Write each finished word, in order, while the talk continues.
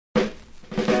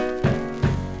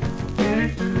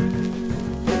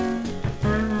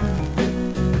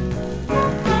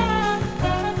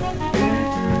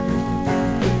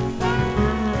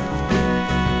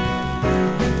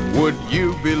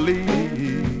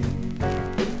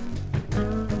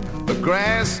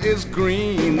grass is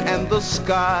green and the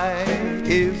sky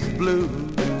is blue.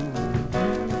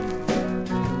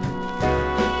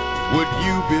 Would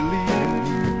you believe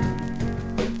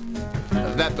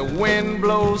that the wind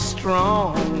blows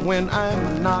strong when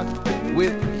I'm not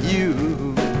with you?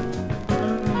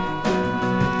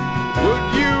 Would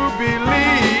you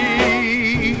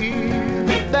believe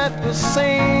that the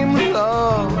same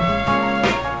love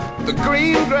the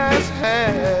green grass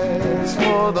has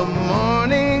for the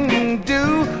morning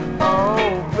dew?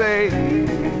 Oh, baby,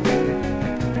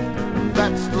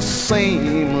 that's the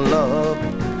same love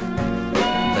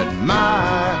that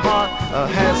my heart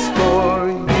has for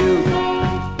you.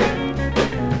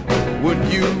 Would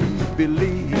you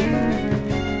believe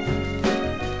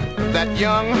that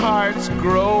young hearts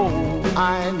grow?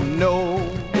 I know,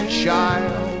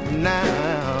 child,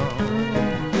 now.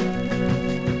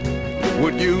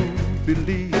 Would you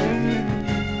believe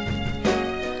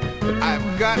that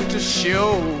I've got to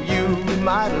show you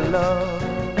my love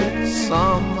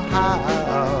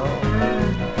somehow?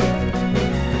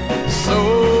 So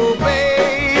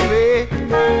baby,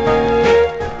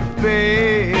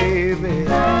 baby,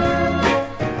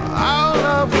 our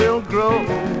love will grow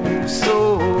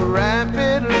so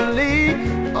rapidly.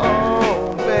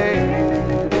 Oh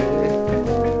baby,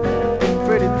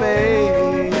 pretty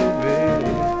baby,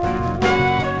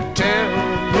 tell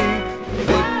me,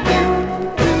 would you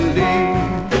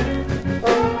believe?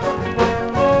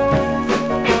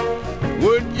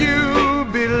 Would you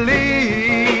believe?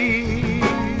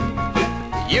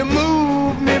 You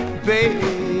move me,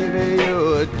 baby,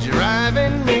 you're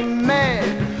driving me mad.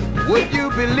 Would you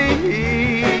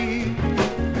believe,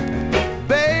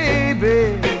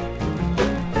 baby,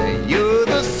 you're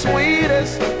the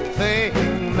sweetest thing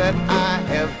that I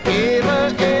have ever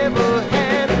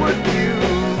had? Would you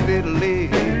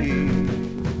believe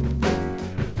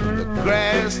the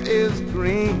grass is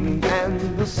green and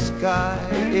the sky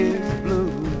is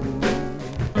blue?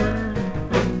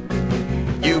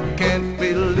 You can't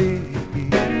believe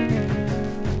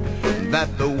that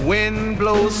the wind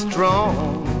blows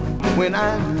strong when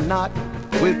I'm not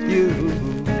with you.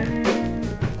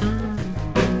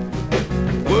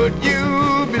 Would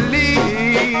you believe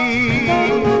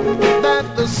that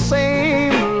the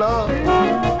same love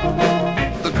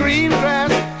the green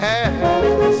grass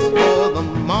has for the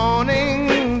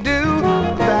morning dew?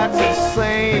 That's the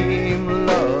same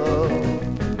love,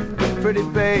 pretty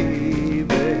baby,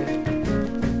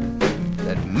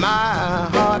 that my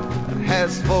heart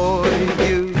has for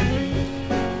you.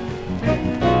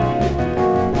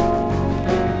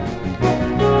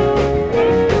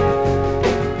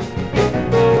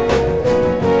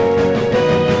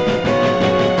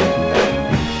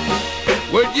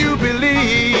 Would you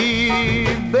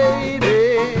believe,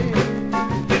 baby,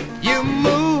 you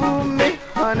move me,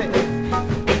 honey,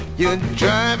 you're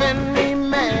driving me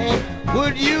mad.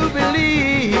 Would you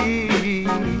believe,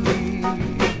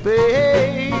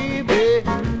 baby,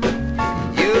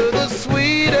 you're the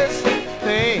sweetest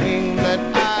thing that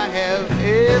I have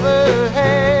ever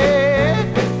had?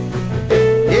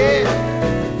 Yeah,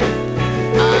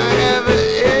 I have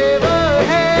ever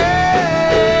had.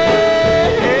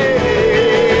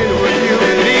 Would you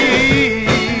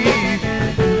believe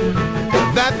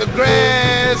that the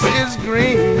grass is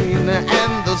green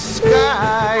and the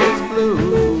sky is blue?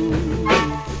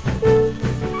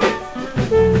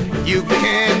 You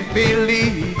can't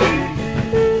believe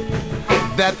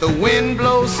that the wind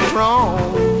blows strong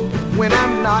when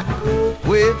I'm not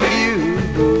with you.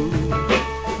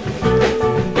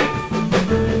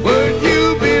 Would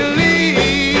you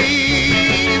believe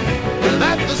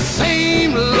that the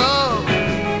same love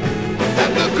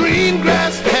that the green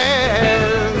grass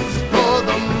has for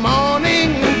the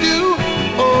morning dew?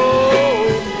 Oh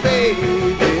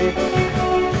baby,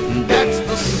 that's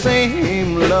the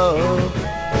same love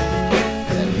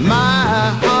that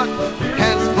my heart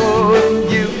has for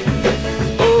you.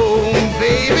 Oh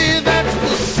baby, that's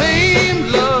the same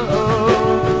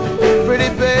love, pretty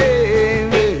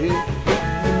baby,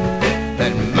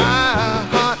 that my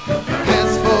heart has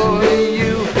for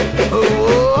you.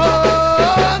 Oh,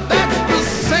 that's the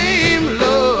same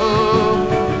love,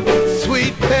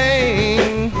 sweet baby.